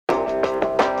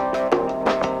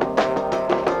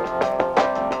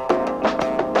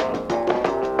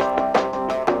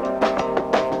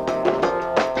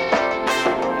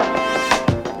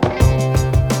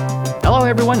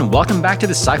Welcome back to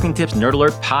the Cycling Tips Nerd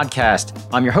Alert podcast.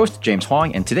 I'm your host, James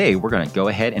Huang, and today we're going to go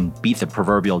ahead and beat the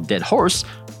proverbial dead horse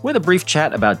with a brief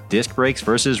chat about disc brakes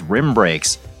versus rim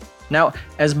brakes. Now,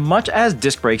 as much as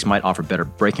disc brakes might offer better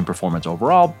braking performance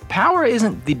overall, power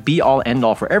isn't the be-all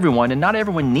end-all for everyone, and not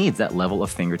everyone needs that level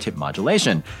of fingertip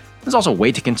modulation. There's also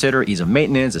weight to consider, ease of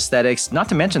maintenance, aesthetics, not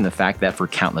to mention the fact that for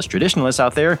countless traditionalists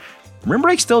out there, rim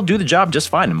brakes still do the job just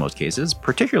fine in most cases,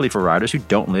 particularly for riders who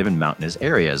don't live in mountainous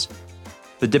areas.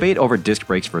 The debate over disc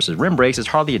brakes versus rim brakes is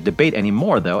hardly a debate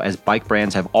anymore, though, as bike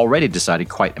brands have already decided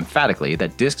quite emphatically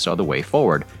that discs are the way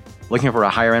forward. Looking for a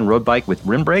higher-end road bike with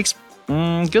rim brakes?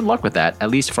 Good luck with that, at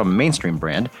least from a mainstream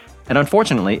brand. And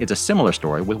unfortunately, it's a similar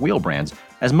story with wheel brands,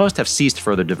 as most have ceased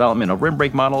further development of rim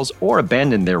brake models or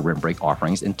abandoned their rim brake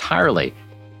offerings entirely.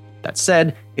 That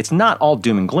said, it's not all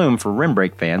doom and gloom for rim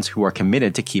brake fans who are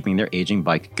committed to keeping their aging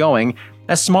bike going,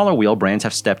 as smaller wheel brands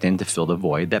have stepped in to fill the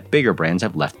void that bigger brands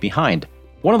have left behind.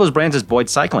 One of those brands is Boyd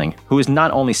Cycling, who is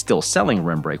not only still selling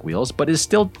rim brake wheels, but is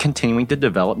still continuing to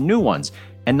develop new ones,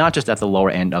 and not just at the lower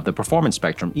end of the performance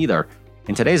spectrum either.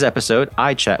 In today's episode,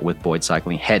 I chat with Boyd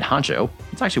Cycling head honcho,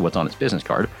 it's actually what's on his business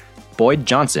card, Boyd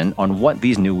Johnson, on what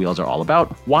these new wheels are all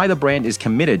about, why the brand is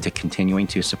committed to continuing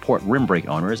to support rim brake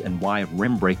owners, and why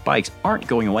rim brake bikes aren't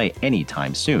going away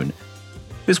anytime soon.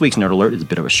 This week's Nerd Alert is a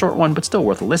bit of a short one, but still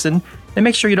worth a listen, and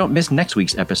make sure you don't miss next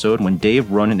week's episode when Dave,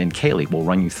 Ronan, and Kaylee will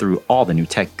run you through all the new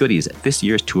tech goodies at this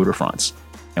year's Tour de France.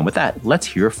 And with that, let's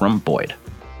hear from Boyd.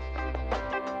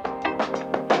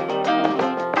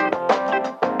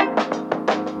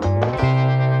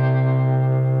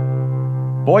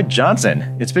 Boyd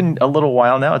Johnson, it's been a little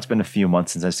while now. It's been a few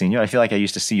months since I've seen you. I feel like I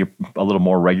used to see you a little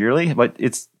more regularly, but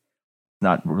it's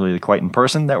not really quite in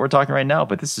person that we're talking right now,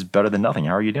 but this is better than nothing.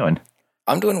 How are you doing?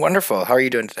 I'm doing wonderful. How are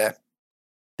you doing today?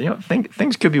 You know,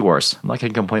 things could be worse. I'm not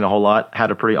going to complain a whole lot.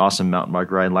 Had a pretty awesome mountain bike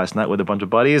ride last night with a bunch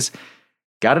of buddies.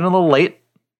 Got in a little late,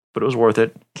 but it was worth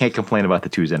it. Can't complain about the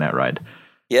Tuesday night ride.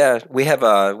 Yeah, we have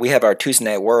our Tuesday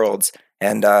night worlds,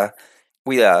 and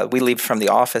we leave from the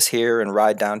office here and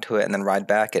ride down to it, and then ride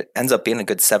back. It ends up being a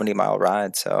good 70-mile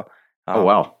ride. So, oh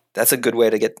wow, that's a good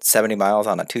way to get 70 miles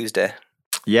on a Tuesday.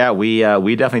 Yeah, we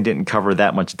definitely didn't cover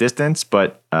that much distance,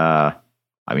 but I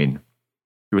mean,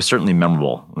 it was certainly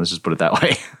memorable. Let's just put it that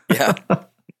way.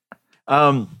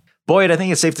 Yeah. Boyd, I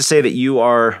think it's safe to say that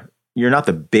you're not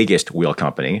the biggest wheel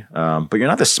company, but you're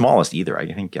not the smallest either.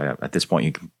 I think at this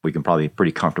point we can probably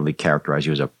pretty comfortably characterize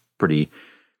you as a pretty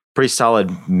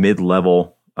solid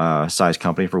mid-level size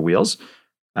company for wheels.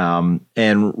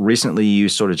 And recently you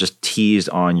sort of just teased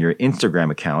on your Instagram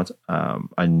account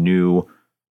a new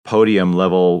podium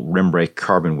level rim brake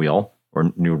carbon wheel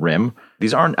or new rim.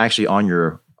 These aren't actually on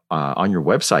your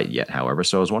website yet, however.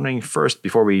 So I was wondering first,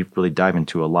 before we really dive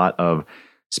into a lot of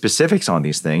specifics on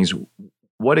these things,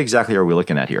 what exactly are we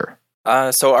looking at here?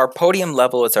 So our podium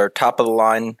level is our top of the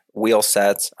line wheel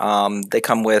sets. They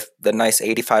come with the nice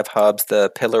 85 hubs, the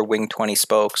Pillar Wing 20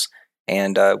 spokes,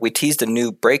 and we teased a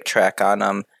new brake track on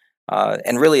them.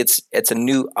 And really, it's a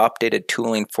new updated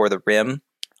tooling for the rim.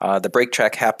 The brake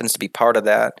track happens to be part of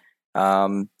that.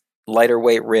 Lighter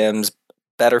weight rims,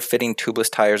 better fitting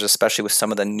tubeless tires, especially with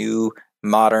some of the new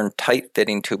modern tight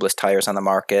fitting tubeless tires on the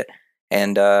market.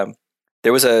 And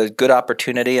there was a good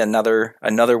opportunity. Another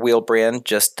wheel brand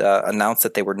just announced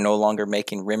that they were no longer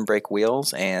making rim brake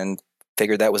wheels, and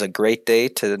figured that was a great day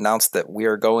to announce that we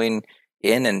are going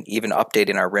in and even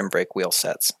updating our rim brake wheel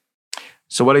sets.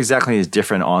 So what exactly is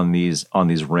different on these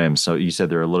rims? So you said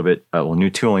they're a little bit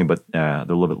new tooling, but they're a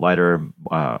little bit lighter,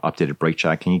 updated brake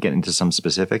track. Can you get into some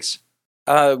specifics?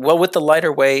 Well, with the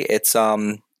lighter weight, it's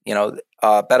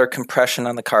better compression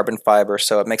on the carbon fiber,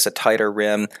 so it makes a tighter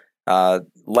rim,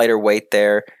 lighter weight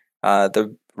there.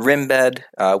 The rim bed,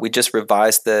 we just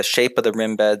revised the shape of the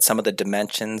rim bed, some of the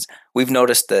dimensions. We've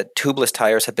noticed that tubeless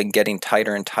tires have been getting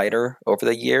tighter and tighter over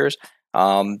the years.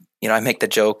 I make the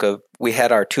joke of we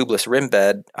had our tubeless rim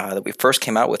bed that we first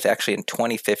came out with actually in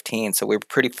 2015, so we were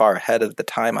pretty far ahead of the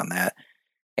time on that.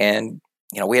 And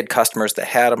we had customers that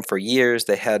had them for years.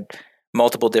 They had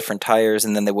multiple different tires,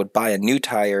 and then they would buy a new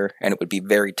tire and it would be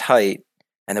very tight,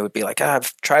 and they would be like,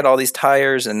 I've tried all these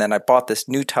tires, and then I bought this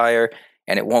new tire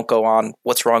and it won't go on.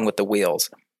 What's wrong with the wheels?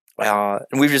 And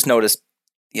we've just noticed,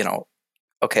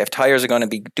 okay, if tires are going to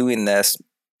be doing this,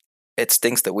 it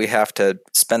stinks that we have to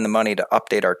spend the money to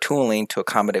update our tooling to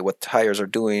accommodate what tires are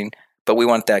doing, but we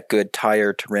want that good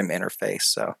tire to rim interface.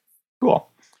 So cool.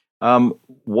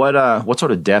 What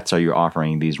sort of depths are you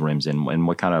offering these rims in, and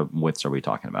what kind of widths are we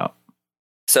talking about?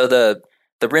 So the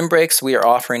rim brakes we are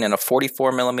offering in a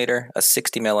 44 millimeter, a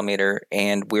 60 millimeter,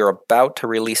 and we're about to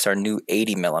release our new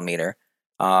 80 millimeter.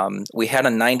 We had a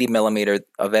 90 millimeter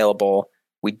available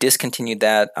we discontinued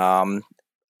that.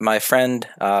 My friend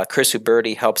Chris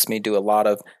Uberti helps me do a lot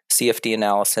of CFD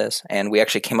analysis, and we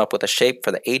actually came up with a shape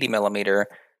for the 80 millimeter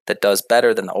that does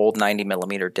better than the old 90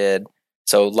 millimeter did.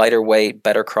 So lighter weight,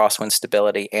 better crosswind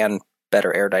stability, and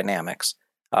better aerodynamics.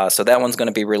 So that one's going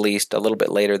to be released a little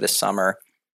bit later this summer.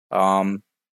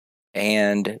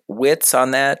 And widths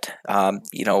on that,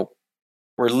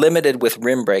 we're limited with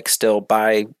rim brakes still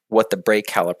by what the brake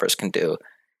calipers can do.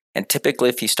 And typically,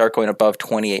 if you start going above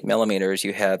 28 millimeters,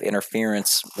 you have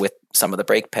interference with some of the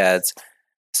brake pads.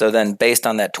 So then based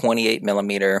on that 28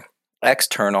 millimeter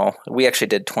external, we actually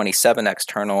did 27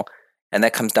 external, and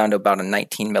that comes down to about a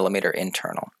 19 millimeter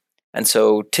internal. And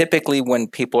so typically when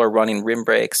people are running rim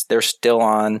brakes, they're still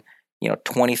on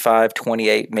 25,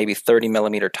 28, maybe 30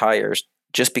 millimeter tires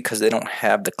just because they don't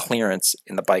have the clearance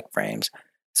in the bike frames.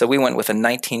 So we went with a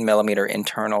 19 millimeter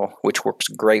internal, which works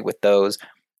great with those.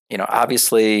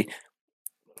 Obviously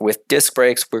with disc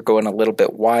brakes, we're going a little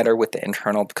bit wider with the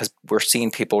internal because we're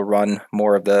seeing people run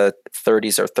more of the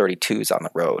 30s or 32s on the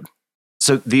road.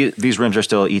 So these rims are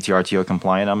still ETRTO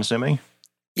compliant, I'm assuming?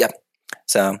 Yep.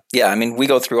 So, yeah, we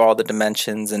go through all the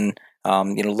dimensions and,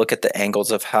 look at the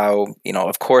angles of how,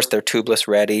 of course they're tubeless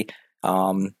ready.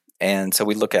 And so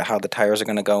we look at how the tires are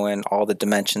going to go in, all the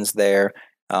dimensions there,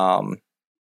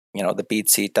 the bead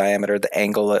seat diameter, the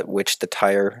angle at which the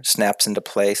tire snaps into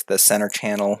place, the center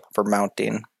channel for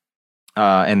mounting.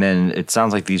 And then it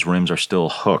sounds like these rims are still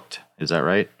hooked. Is that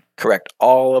right? Correct.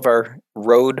 All of our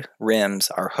road rims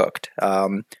are hooked.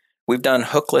 We've done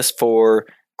hookless for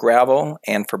gravel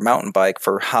and for mountain bike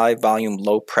for high volume,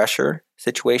 low pressure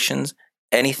situations.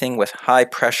 Anything with high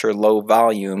pressure, low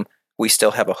volume, we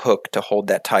still have a hook to hold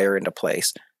that tire into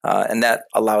place. And that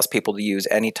allows people to use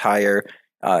any tire,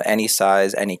 any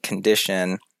size, any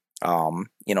condition.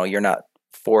 You're not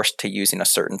forced to using a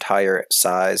certain tire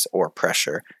size or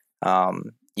pressure.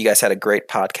 You guys had a great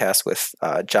podcast with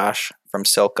Josh from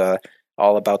Silka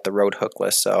all about the road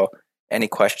hookless. So any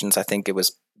questions, I think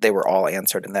they were all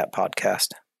answered in that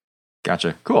podcast.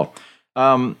 Gotcha. Cool.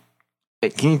 Can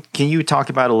you talk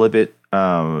about a little bit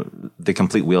the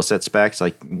complete wheel set specs?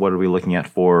 Like what are we looking at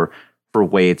for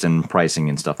weights and pricing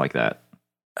and stuff like that?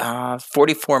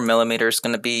 44 millimeters is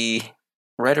going to be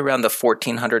right around the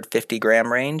 1,450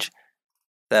 gram range.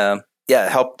 It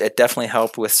definitely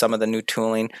helped with some of the new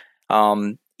tooling.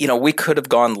 We could have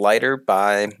gone lighter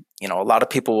by, a lot of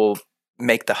people will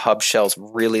make the hub shells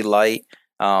really light,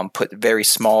 put very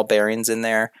small bearings in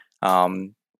there.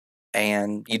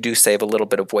 And you do save a little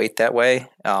bit of weight that way.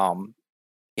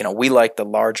 We like the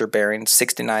larger bearings,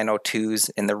 6902s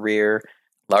in the rear,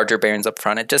 larger bearings up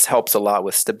front. It just helps a lot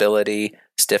with stability,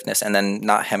 stiffness, and then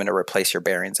not having to replace your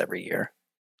bearings every year.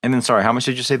 And then, sorry, how much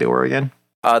did you say they were again?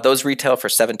 Those retail for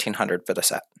 $1,700 for the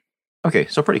set. Okay,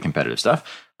 so pretty competitive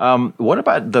stuff. What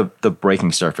about the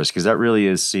braking surface? Because that really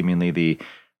is seemingly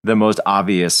the most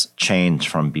obvious change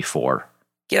from before.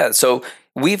 Yeah, so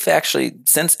we've actually,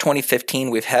 since 2015,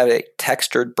 we've had a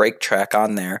textured brake track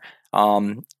on there.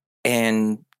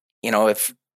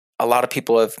 If a lot of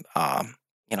people have,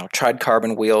 tried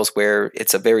carbon wheels where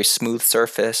it's a very smooth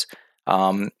surface.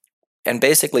 And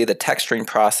basically the texturing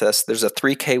process, there's a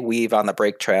 3K weave on the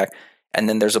brake track, and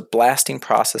then there's a blasting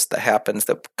process that happens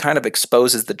that kind of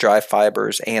exposes the dry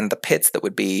fibers and the pits that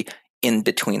would be in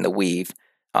between the weave.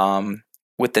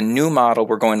 With the new model,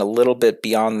 we're going a little bit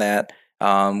beyond that.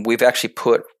 We've actually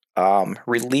put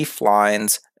relief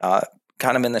lines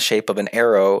kind of in the shape of an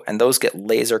arrow, and those get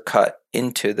laser cut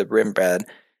into the rim bed.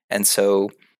 And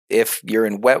so if you're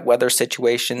in wet weather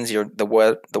situations, the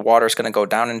water is going to go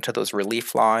down into those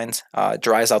relief lines,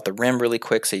 dries out the rim really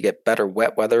quick, so you get better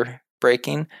wet weather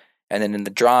braking. And then in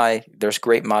the dry, there's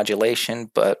great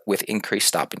modulation, but with increased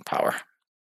stopping power.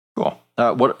 Cool.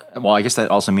 Well, I guess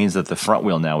that also means that the front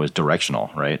wheel now is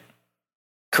directional, right?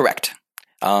 Correct.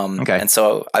 Okay. And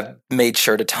so I've made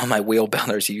sure to tell my wheel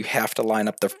builders, you have to line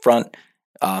up the front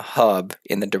hub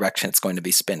in the direction it's going to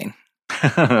be spinning.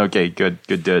 Okay, good.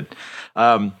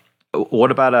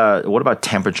 What about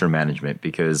temperature management?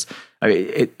 Because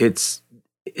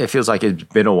it feels like it's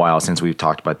been a while since we've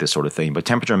talked about this sort of thing, but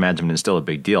temperature management is still a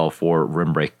big deal for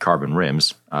rim brake carbon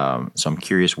rims. So I'm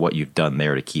curious what you've done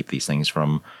there to keep these things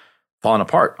from falling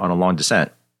apart on a long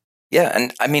descent. Yeah,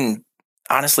 and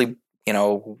honestly,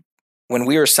 when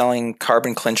we were selling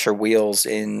carbon clincher wheels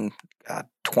in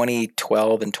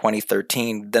 2012 and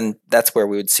 2013, then that's where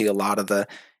we would see a lot of the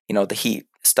heat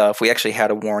stuff. We actually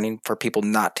had a warning for people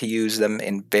not to use them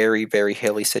in very, very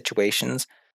hilly situations.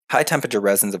 High temperature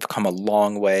resins have come a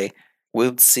long way.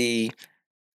 We'd see,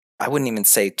 I wouldn't even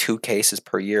say 2 cases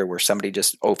per year where somebody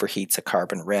just overheats a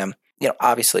carbon rim.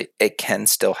 Obviously it can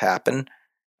still happen.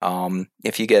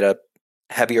 If you get a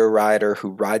heavier rider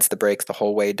who rides the brakes the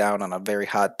whole way down on a very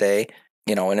hot day,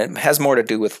 and it has more to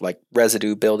do with like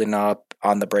residue building up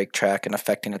on the brake track and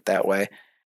affecting it that way.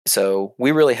 So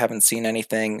we really haven't seen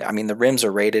anything. I mean, the rims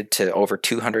are rated to over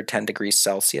 210 degrees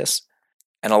Celsius.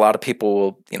 And a lot of people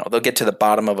will, they'll get to the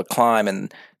bottom of a climb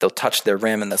and they'll touch their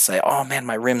rim and they'll say, oh man,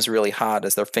 my rim's really hot,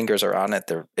 as their fingers are on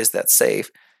it. Is that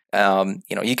safe?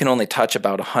 You can only touch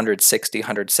about 160,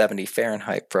 170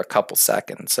 Fahrenheit for a couple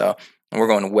seconds. So we're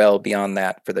going well beyond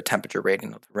that for the temperature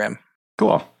rating of the rim.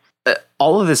 Cool.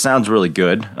 All of this sounds really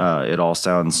good. It all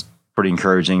sounds pretty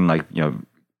encouraging, like,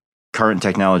 current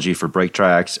technology for brake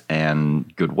tracks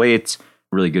and good weights,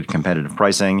 really good competitive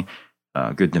pricing,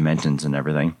 good dimensions and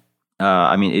everything.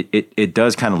 I mean, it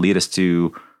does kind of lead us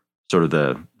to sort of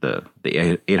the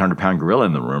 800-pound gorilla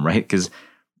in the room, right? Because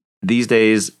these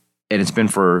days, and it's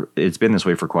been this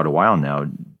way for quite a while now,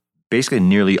 basically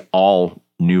nearly all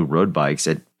new road bikes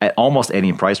at almost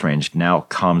any price range now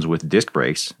comes with disc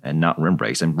brakes and not rim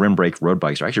brakes. And rim brake road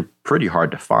bikes are actually pretty hard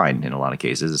to find in a lot of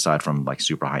cases, aside from like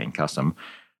super high-end custom.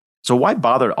 So why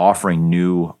bother offering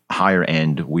new higher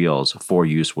end wheels for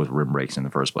use with rim brakes in the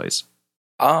first place?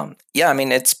 Yeah, I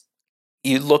mean,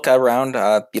 you look around,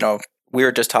 we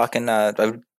were just talking,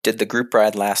 I did the group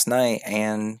ride last night,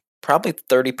 and probably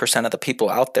 30% of the people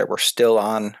out there were still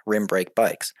on rim brake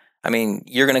bikes. I mean,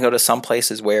 you're going to go to some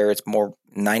places where it's more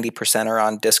 90% are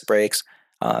on disc brakes.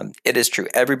 It is true.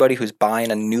 Everybody who's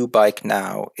buying a new bike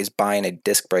now is buying a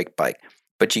disc brake bike.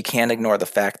 But you can't ignore the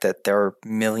fact that there are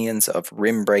millions of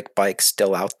rim brake bikes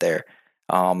still out there.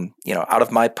 Out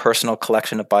of my personal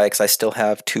collection of bikes, I still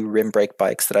have 2 rim brake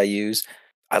bikes that I use.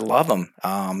 I love them.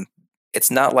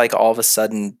 It's not like all of a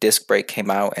sudden disc brake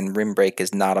came out and rim brake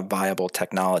is not a viable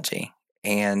technology.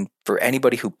 And for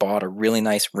anybody who bought a really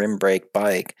nice rim brake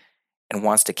bike and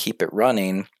wants to keep it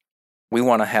running, we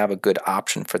want to have a good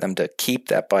option for them to keep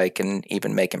that bike and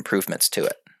even make improvements to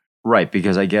it. Right,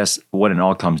 because I guess when it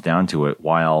all comes down to it,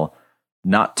 while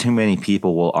not too many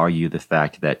people will argue the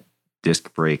fact that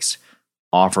disc brakes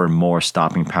offer more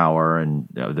stopping power and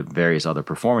the various other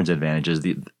performance advantages,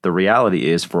 the reality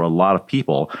is for a lot of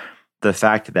people, the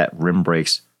fact that rim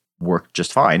brakes work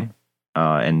just fine,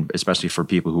 and especially for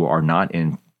people who are not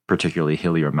in particularly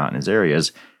hilly or mountainous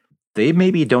areas, they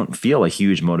maybe don't feel a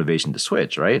huge motivation to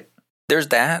switch, right? There's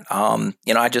that.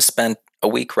 I just spent a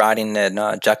week riding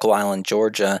in Jekyll Island,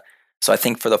 Georgia. So I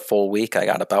think for the full week, I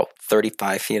got about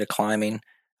 35 feet of climbing.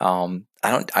 I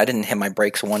didn't hit my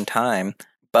brakes one time,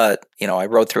 but I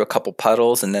rode through a couple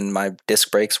puddles, and then my disc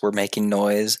brakes were making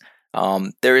noise.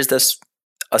 There is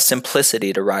a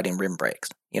simplicity to riding rim brakes.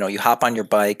 You hop on your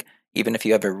bike, even if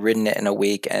you haven't ridden it in a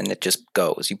week, and it just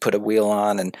goes. You put a wheel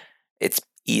on, and it's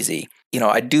easy.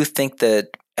 I do think that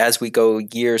as we go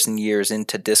years and years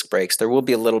into disc brakes, there will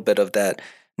be a little bit of that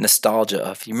nostalgia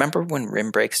of, you remember when rim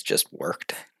brakes just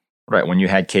worked? Right, when you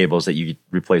had cables that you could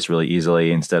replace really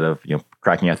easily instead of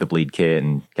cracking out the bleed kit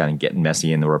and kind of getting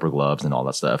messy in the rubber gloves and all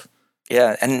that stuff.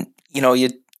 Yeah, and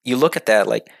you look at that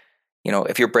like,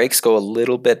 if your brakes go a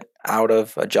little bit out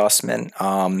of adjustment,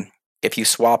 if you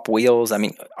swap wheels, I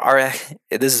mean,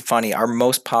 this is funny. Our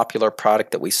most popular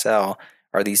product that we sell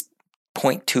are these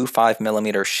 0.25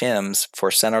 millimeter shims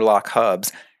for center lock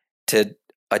hubs to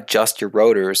adjust your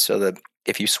rotors so that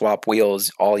if you swap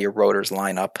wheels, all your rotors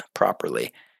line up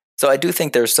properly. So I do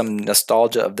think there's some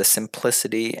nostalgia of the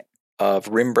simplicity of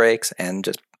rim brakes and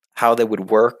just how they would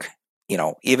work,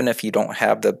 even if you don't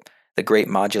have the great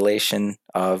modulation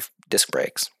of disc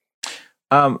brakes.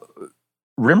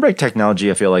 Rim brake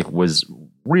technology, I feel like, was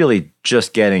really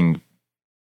just getting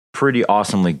pretty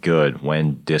awesomely good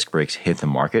when disc brakes hit the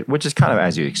market, which is kind of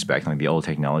as you expect. Like the old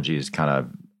technology is kind of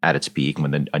at its peak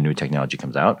when a new technology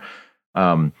comes out.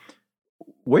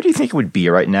 Where do you think it would be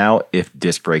right now if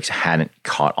disc brakes hadn't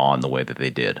caught on the way that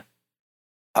they did?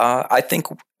 I think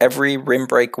every rim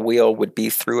brake wheel would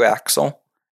be through axle,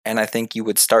 and I think you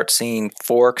would start seeing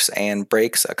forks and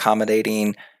brakes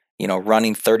accommodating,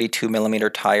 running 32 millimeter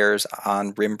tires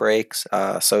on rim brakes.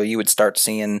 So you would start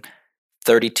seeing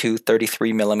 32,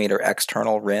 33 millimeter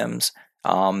external rims.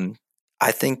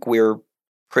 I think we're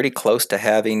pretty close to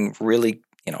having really,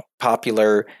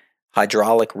 popular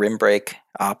hydraulic rim brake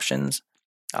options.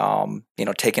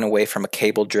 Taking away from a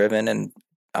cable driven and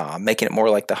making it more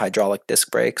like the hydraulic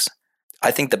disc brakes. I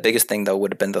think the biggest thing though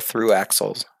would have been the through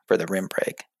axles for the rim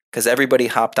brake, because everybody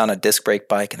hopped on a disc brake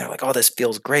bike and they're like, "Oh, this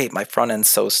feels great. My front end's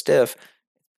so stiff,"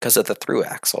 because of the through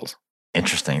axles.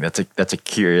 Interesting. That's a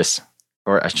curious,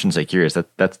 or I shouldn't say curious.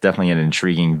 That's definitely an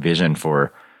intriguing vision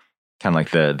for kind of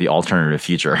like the alternative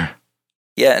future.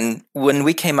 Yeah, and when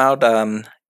we came out,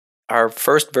 our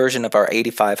first version of our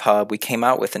 85 hub we came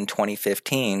out with in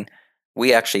 2015,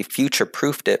 we actually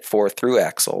future-proofed it for through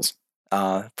axles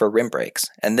for rim brakes.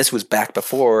 And this was back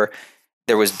before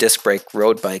there was disc brake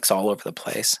road bikes all over the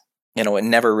place. It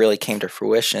never really came to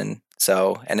fruition.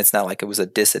 So, and it's not like it was a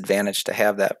disadvantage to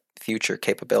have that future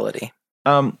capability.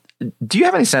 Do you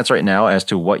have any sense right now as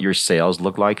to what your sales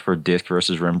look like for disc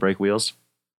versus rim brake wheels?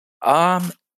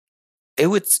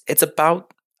 It's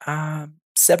about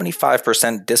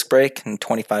 75% disc brake and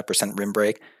 25% rim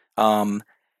brake.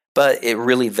 But it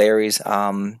really varies.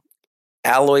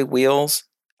 Alloy wheels,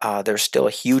 there's still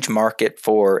a huge market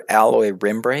for alloy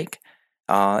rim brake.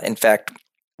 In fact,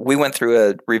 we went through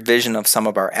a revision of some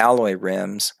of our alloy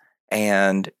rims,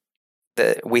 and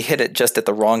we hit it just at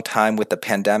the wrong time with the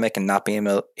pandemic and not being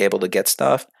able to get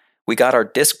stuff. We got our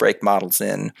disc brake models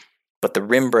in, but the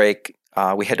rim brake,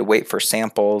 we had to wait for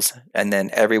samples, and then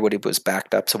everybody was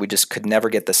backed up, so we just could never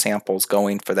get the samples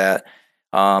going for that.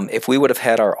 If we would have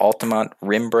had our Altamont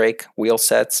rim brake wheel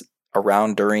sets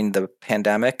around during the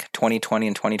pandemic, 2020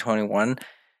 and 2021,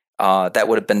 that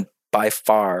would have been by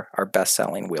far our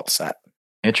best-selling wheel set.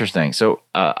 Interesting. So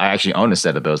I actually own a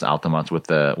set of those Altamonts with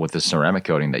the ceramic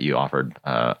coating that you offered.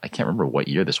 I can't remember what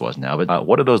year this was now, but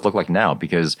what do those look like now?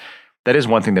 Because that is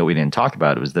one thing that we didn't talk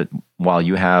about, was that while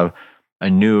you have a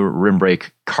new rim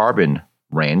brake carbon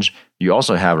range, you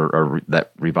also have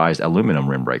that revised aluminum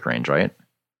rim brake range, right?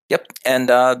 Yep. And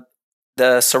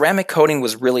the ceramic coating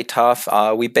was really tough.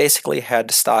 We basically had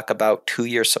to stock about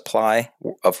 2-year supply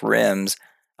of rims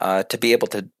to be able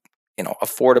to,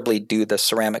 affordably do the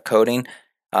ceramic coating.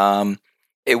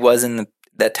 It was in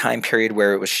that time period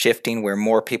where it was shifting, where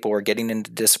more people were getting into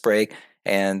disc brake,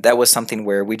 and that was something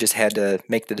where we just had to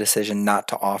make the decision not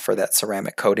to offer that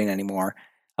ceramic coating anymore.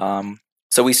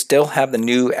 So we still have the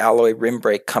new alloy rim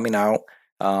brake coming out.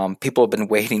 People have been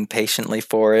waiting patiently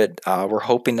for it. We're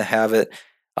hoping to have it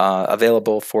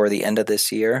available for the end of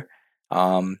this year.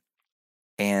 And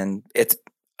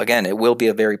it will be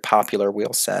a very popular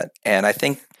wheel set. And I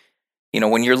think,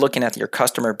 when you're looking at your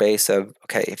customer base of,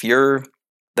 okay, if you're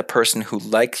the person who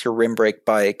likes your rim brake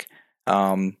bike,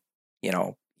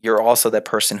 you're also that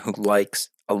person who likes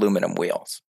aluminum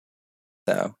wheels.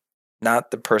 So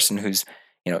not the person who's,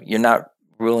 you're not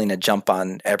willing to jump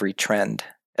on every trend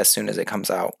as soon as it comes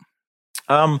out.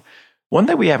 One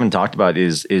thing we haven't talked about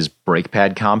is brake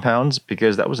pad compounds,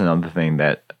 because that was another thing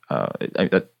that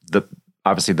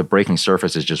obviously the braking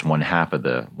surface is just one half of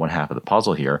the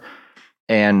puzzle here,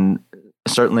 and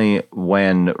certainly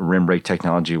when rim brake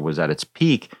technology was at its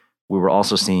peak, we were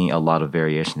also seeing a lot of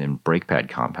variation in brake pad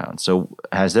compounds. So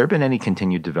has there been any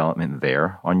continued development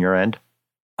there on your end?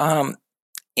 When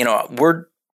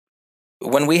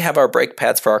we have our brake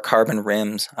pads for our carbon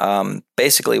rims,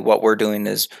 basically what we're doing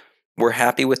is we're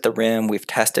happy with the rim, we've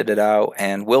tested it out,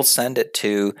 and we'll send it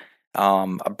to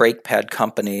a brake pad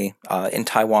company in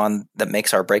Taiwan that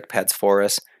makes our brake pads for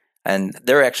us. And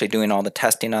they're actually doing all the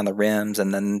testing on the rims,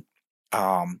 and then,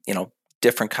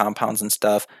 different compounds and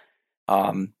stuff.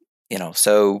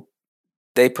 So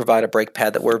they provide a brake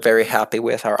pad that we're very happy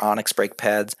with, our Onyx brake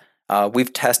pads.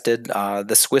 We've tested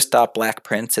the Swiss Stop Black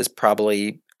Prince is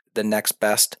probably the next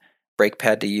best brake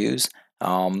pad to use.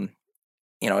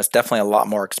 It's definitely a lot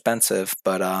more expensive,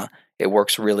 but it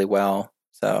works really well.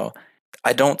 So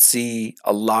I don't see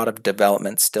a lot of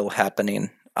development still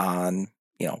happening on,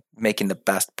 making the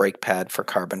best brake pad for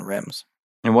carbon rims.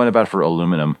 And what about for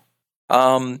aluminum?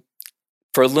 For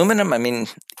aluminum,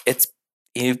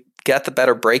 you've got the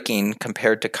better braking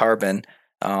compared to carbon,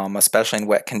 especially in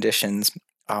wet conditions.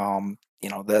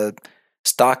 The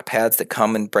stock pads that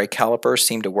come in brake calipers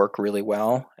seem to work really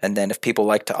well. And then if people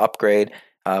like to upgrade,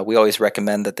 we always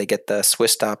recommend that they get the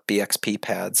Swiss Stop BXP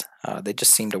pads. They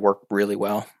just seem to work really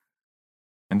well.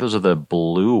 And those are the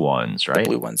blue ones, right?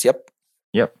 The blue ones, yep.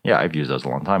 Yep. Yeah, I've used those a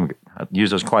long time ago. I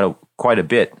used those quite a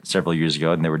bit several years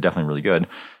ago, and they were definitely really good.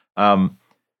 I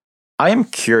am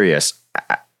curious,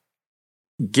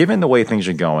 given the way things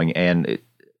are going, and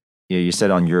you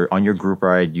said on your group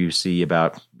ride you see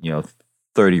about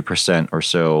 30% or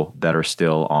so that are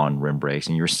still on rim brakes,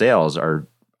 and your sales are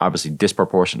obviously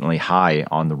disproportionately high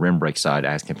on the rim brake side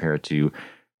as compared to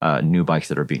new bikes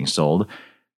that are being sold.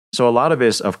 So a lot of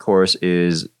this, of course,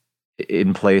 is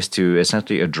in place to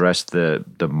essentially address the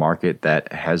market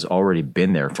that has already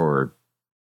been there for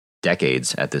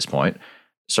decades at this point.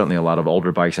 Certainly a lot of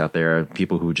older bikes out there,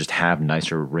 people who just have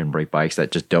nicer rim brake bikes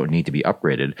that just don't need to be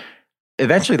upgraded.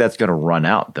 Eventually that's going to run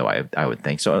out, though, I would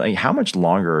think. So how much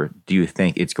longer do you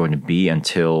think it's going to be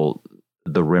until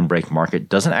the rim brake market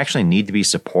doesn't actually need to be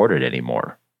supported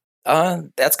anymore?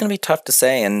 That's going to be tough to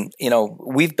say. And,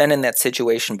 we've been in that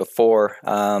situation before.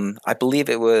 I believe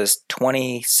it was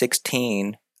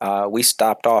 2016. We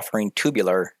stopped offering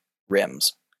tubular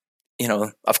rims.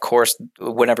 Of course,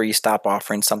 whenever you stop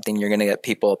offering something, you're going to get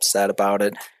people upset about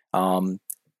it.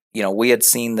 We had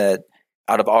seen that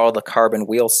out of all the carbon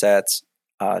wheel sets,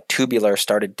 tubular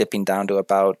started dipping down to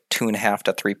about 2.5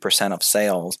 to 3% of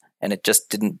sales, and it just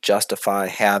didn't justify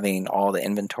having all the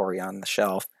inventory on the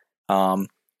shelf.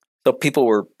 So people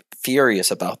were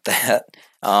furious about that.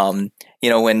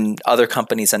 When other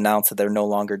companies announced that they're no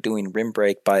longer doing rim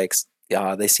brake bikes,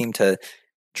 they seem to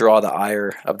draw the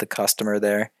ire of the customer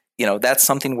there. That's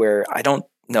something where I don't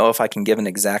know if I can give an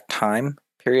exact time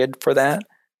period for that,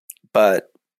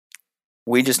 but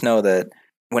we just know that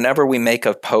whenever we make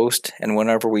a post and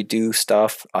whenever we do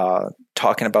stuff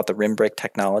talking about the rim brake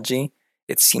technology,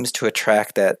 it seems to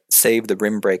attract that Save the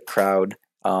Rim Brake crowd,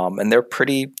 and they're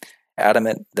pretty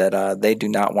adamant that they do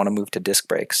not want to move to disc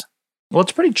brakes. Well,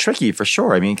 it's pretty tricky for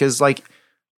sure. I mean, because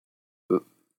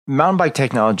mountain bike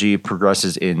technology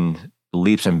progresses in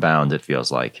leaps and bounds, it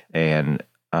feels like. And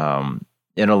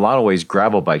in a lot of ways,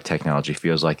 gravel bike technology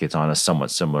feels like it's on a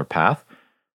somewhat similar path.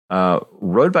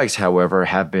 Road bikes, however,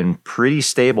 have been pretty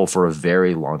stable for a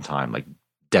very long time, like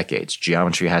decades.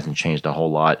 Geometry hasn't changed a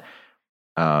whole lot.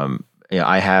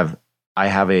 I have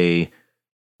a,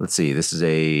 let's see, this is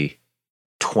a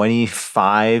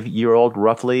 25-year-old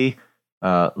roughly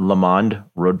Le Mans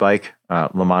road bike,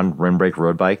 Le Mans rim brake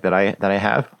road bike that I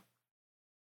have,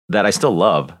 that I still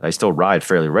love. I still ride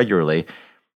fairly regularly,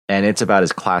 and it's about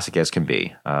as classic as can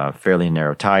be. Fairly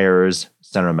narrow tires,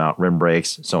 center mount rim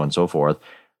brakes, so on and so forth.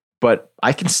 But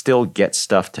I can still get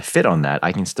stuff to fit on that.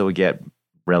 I can still get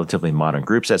relatively modern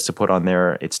group sets to put on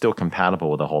there. It's still compatible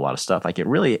with a whole lot of stuff. Like, it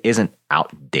really isn't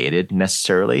outdated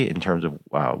necessarily in terms of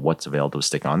what's available to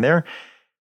stick on there.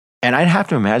 And I'd have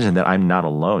to imagine that I'm not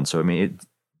alone. So, I mean,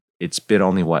 it's been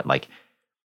only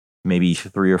maybe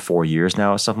 3 or 4 years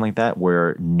now, something like that,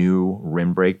 where new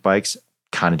rim brake bikes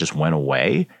kind of just went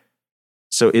away.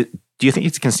 So do you think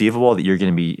it's conceivable that you're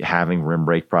going to be having rim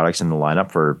brake products in the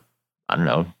lineup for, I don't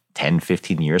know, 10,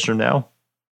 15 years from now?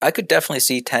 I could definitely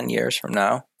see 10 years from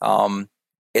now.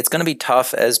 It's going to be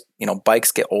tough as,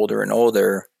 bikes get older and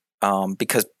older,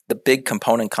 because the big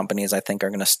component companies, I think, are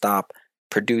going to stop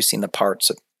producing the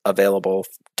parts available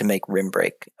to make rim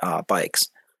brake bikes.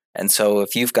 And so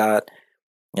if you've got,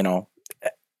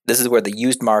 this is where the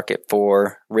used market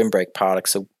for rim brake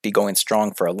products will be going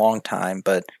strong for a long time.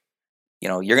 But,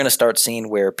 you're going to start seeing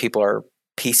where people are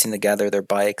piecing together their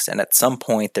bikes, and at some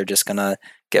point they're just going to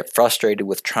get frustrated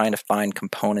with trying to find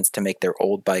components to make their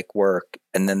old bike work,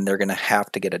 and then they're going to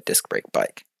have to get a disc brake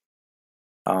bike.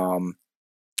 And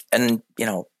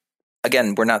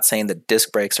again, we're not saying that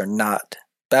disc brakes are not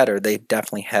better. They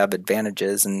definitely have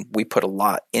advantages, and we put a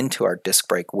lot into our disc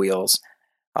brake wheels,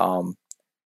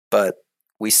 but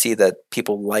we see that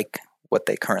people like what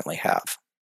they currently have.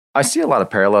 I see a lot of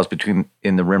parallels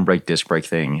in the rim brake disc brake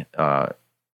thing,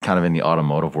 kind of in the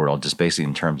automotive world, just basically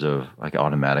in terms of like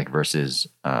automatic versus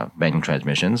manual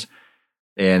transmissions.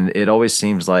 And it always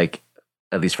seems like,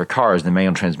 at least for cars, the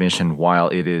manual transmission, while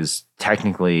it is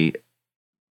technically,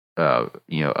 at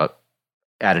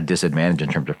a disadvantage in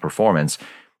terms of performance,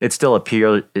 it still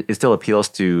appeals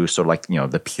to sort of like,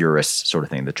 the purist sort of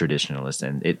thing, the traditionalist.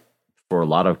 And it, for a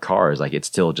lot of cars, like, it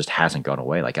still just hasn't gone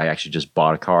away. Like, I actually just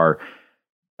bought a car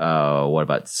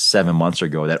about 7 months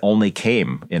ago that only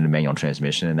came in a manual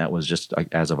transmission, and that was just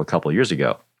as of a couple of years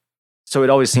ago. So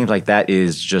it always seems like that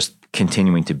is just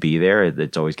continuing to be there.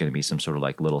 It's always going to be some sort of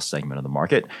like little segment of the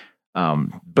market.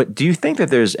 But do you think that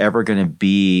there's ever going to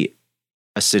be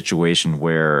a situation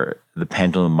where the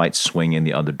pendulum might swing in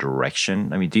the other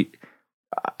direction? I mean,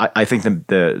 I think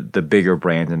the bigger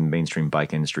brands in the mainstream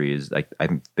bike industry is like, I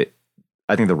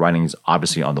think the writing's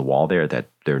obviously on the wall there that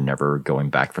they're never going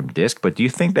back from disc. But do you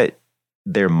think that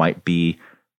there might be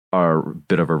a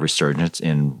bit of a resurgence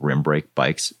in rim brake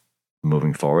bikes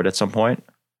moving forward at some point?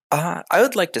 I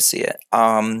would like to see it.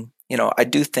 I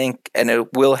do think, and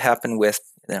it will happen with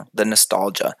the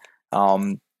nostalgia.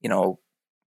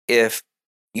 If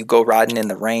you go riding in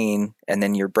the rain and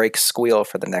then your brakes squeal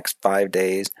for the next 5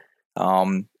 days,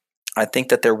 I think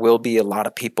that there will be a lot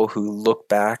of people who look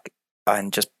back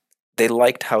and just, they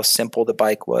liked how simple the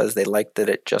bike was. They liked that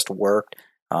it just worked.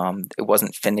 It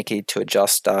wasn't finicky to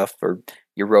adjust stuff, or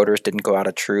your rotors didn't go out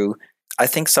of true. I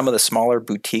think some of the smaller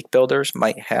boutique builders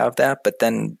might have that, but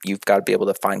then you've got to be able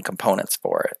to find components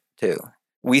for it too.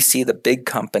 We see the big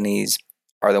companies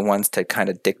are the ones to kind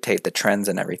of dictate the trends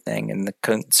and everything, and the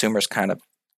consumers kind of,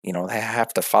 they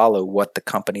have to follow what the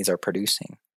companies are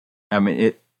producing. I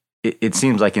mean, it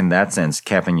seems like in that sense,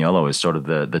 Campagnolo is sort of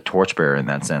the torchbearer in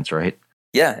that sense, right?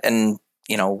 Yeah, and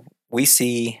we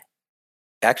see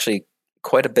actually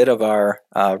quite a bit of our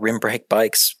rim brake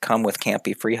bikes come with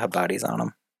Campy free hub bodies on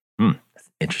them.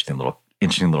 Interesting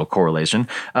little correlation.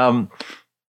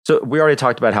 So we already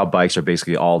talked about how bikes are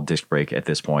basically all disc brake at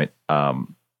this point.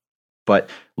 But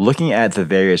looking at the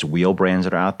various wheel brands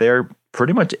that are out there,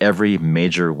 pretty much every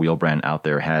major wheel brand out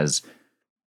there has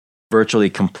virtually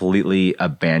completely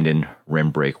abandoned rim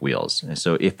brake wheels. And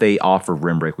so if they offer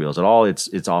rim brake wheels at all, it's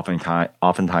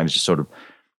oftentimes just sort of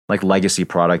like legacy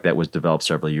product that was developed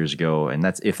several years ago, and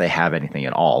that's if they have anything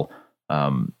at all.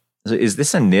 So is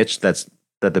this a niche that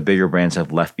the bigger brands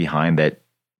have left behind that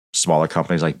smaller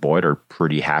companies like Boyd are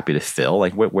pretty happy to fill?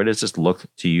 Like, where does this look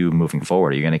to you moving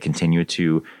forward? Are you going to continue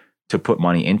to put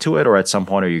money into it, or at some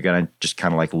point are you going to just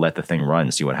kind of like let the thing run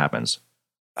and see what happens?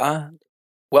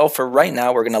 Well, for right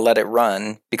now, we're going to let it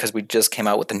run because we just came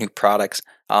out with the new products.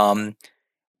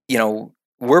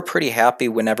 We're pretty happy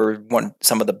whenever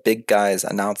some of the big guys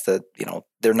announce that,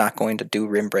 they're not going to do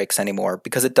rim brakes anymore,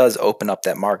 because it does open up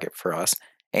that market for us.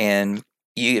 And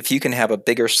if you can have a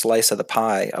bigger slice of the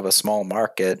pie of a small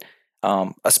market,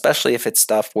 especially if it's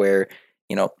stuff where,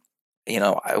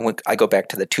 I go back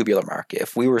to the tubular market.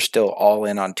 If we were still all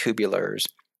in on tubulars,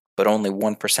 but only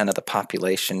 1% of the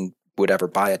population would ever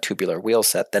buy a tubular wheel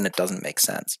set, then it doesn't make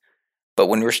sense. But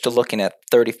when we're still looking at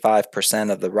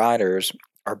 35% of the riders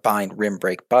are buying rim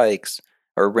brake bikes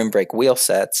or rim brake wheel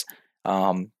sets,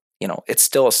 it's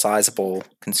still a sizable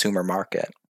consumer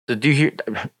market.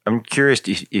 I'm curious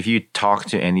if you talk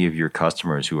to any of your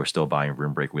customers who are still buying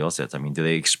rim brake wheel sets. I mean, do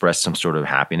they express some sort of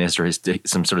happiness or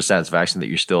some sort of satisfaction that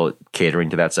you're still catering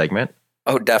to that segment?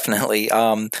 Oh, definitely.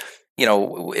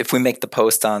 If we make the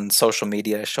post on social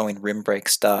media showing rim brake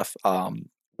stuff,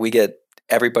 we get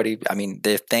everybody. I mean,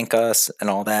 they thank us and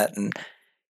all that, and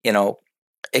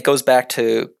it goes back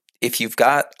to, if you've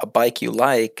got a bike you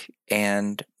like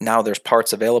and now there's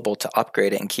parts available to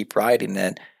upgrade it and keep riding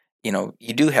it,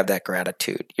 you do have that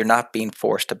gratitude. You're not being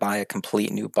forced to buy a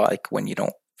complete new bike when you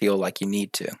don't feel like you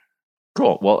need to.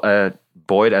 Cool. Well,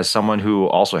 Boyd, as someone who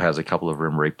also has a couple of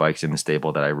rim brake bikes in the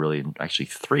stable actually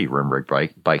 3 rim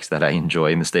brake bikes that I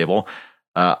enjoy in the stable,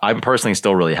 I'm personally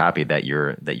still really happy that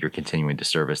you're continuing to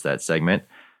service that segment,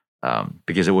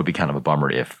 because it would be kind of a bummer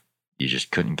if you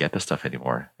just couldn't get the stuff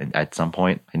anymore. And at some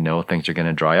point, I know things are going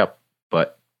to dry up,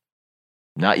 but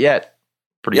not yet.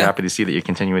 Pretty happy to see that you're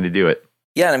continuing to do it.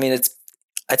 Yeah, I mean, it's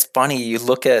funny. You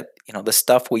look at the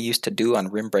stuff we used to do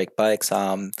on rim brake bikes.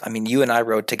 You and I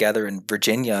rode together in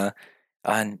Virginia,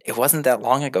 and it wasn't that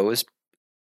long ago. It was,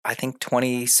 I think,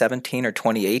 2017 or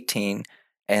 2018,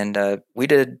 and we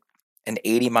did an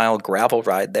 80-mile gravel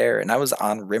ride there, and I was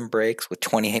on rim brakes with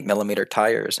 28 millimeter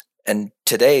tires. And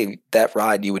today, that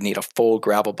ride, you would need a full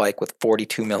gravel bike with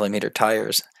 42 millimeter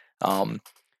tires.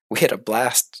 We had a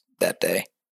blast that day.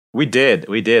 We did.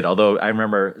 Although I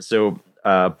remember,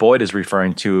 Boyd is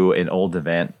referring to an old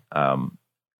event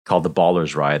called the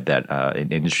Ballers Ride that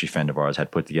an industry friend of ours had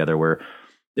put together, where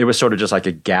it was sort of just like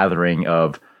a gathering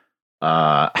of,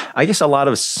 I guess, a lot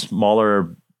of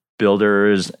smaller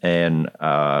builders and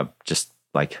just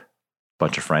like a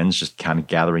bunch of friends just kind of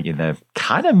gathering in the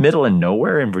kind of middle of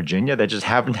nowhere in Virginia that just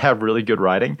happened to have really good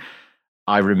riding.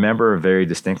 I remember very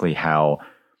distinctly how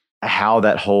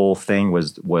that whole thing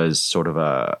was sort of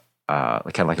a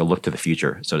kind of like a look to the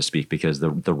future, so to speak, because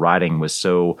the riding was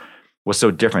so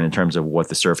different in terms of what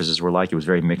the surfaces were like. It was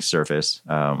very mixed surface,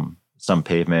 some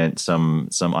pavement, some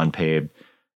unpaved,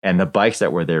 and the bikes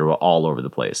that were there were all over the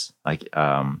place. Like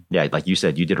you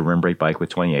said, you did a rim brake bike with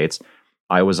 28s.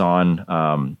 I was on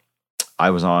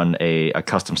a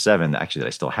Custom 7 actually that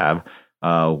I still have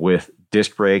with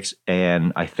disc brakes,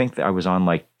 and I think that I was on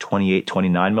like 28,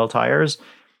 29 mil tires.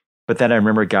 But then I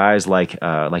remember guys like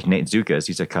Nate Zukas,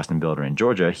 he's a custom builder in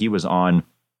Georgia. He was on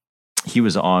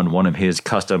one of his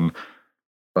custom,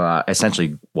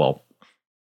 essentially, well,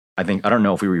 I don't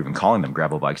know if we were even calling them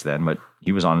gravel bikes then, but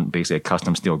he was on basically a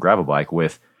custom steel gravel bike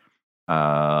with,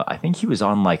 I think he was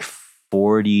on like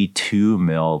 42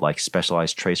 mil, like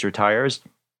specialized tracer tires.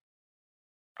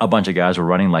 A bunch of guys were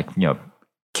running like,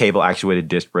 cable actuated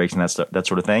disc brakes and that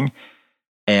sort of thing.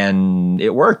 And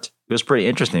it worked. It was pretty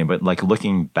interesting, but like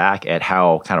looking back at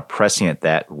how kind of prescient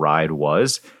that ride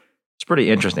was, it's pretty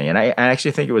interesting. And I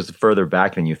actually think it was further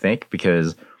back than you think,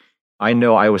 because I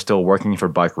know I was still working for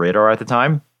Bike Radar at the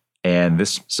time. And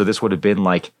this would have been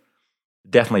like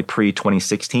definitely pre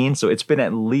 2016. So it's been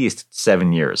at least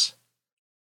 7 years.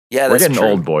 Yeah, we're getting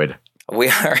old, Boyd. We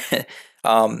are.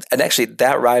 And actually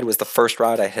that ride was the first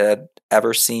ride I had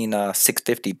ever seen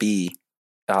 650B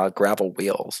gravel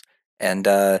wheels. And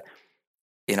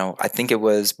I think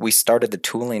we started the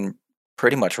tooling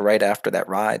pretty much right after that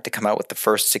ride to come out with the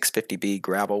first 650B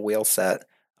gravel wheel set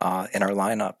in our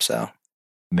lineup. So,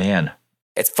 Man,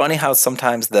 it's funny how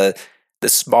sometimes the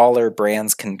smaller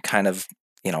brands can kind of,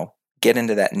 get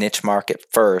into that niche market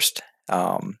first,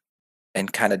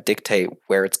 and kind of dictate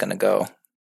where it's going to go.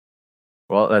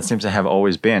 well, that seems to have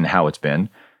always been how it's been.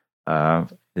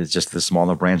 It's just the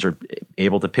smaller brands are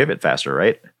able to pivot faster,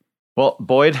 right? Well,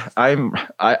 Boyd, I'm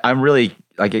really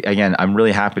I'm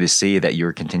really happy to see that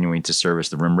you're continuing to service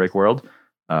the rim brake world.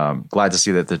 Glad to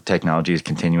see that the technology is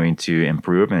continuing to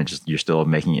improve, and you're still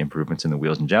making improvements in the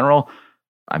wheels in general.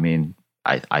 I mean,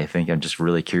 I think I'm just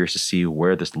really curious to see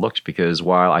where this looks, because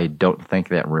while I don't think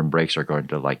that rim brakes are going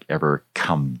to ever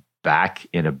come back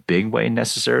in a big way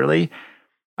necessarily,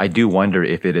 I do wonder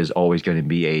if it is always going to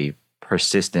be a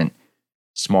persistent,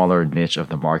 smaller niche of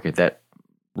the market that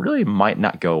really might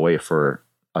not go away for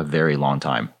a very long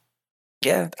time.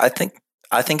 Yeah, I think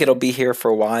it'll be here for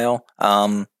a while.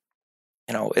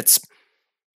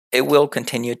 It will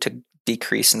continue to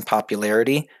decrease in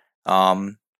popularity,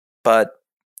 but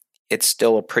it's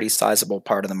still a pretty sizable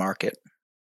part of the market,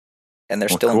 and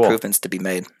there's still improvements to be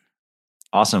made.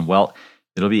 Awesome. Well,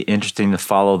 it'll be interesting to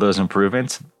follow those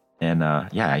improvements, and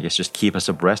I guess just keep us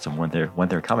abreast of when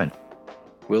they're coming.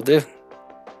 Will do.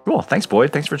 Cool. Thanks,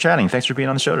 Boyd. Thanks for chatting. Thanks for being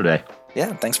on the show today.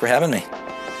 Yeah, thanks for having me.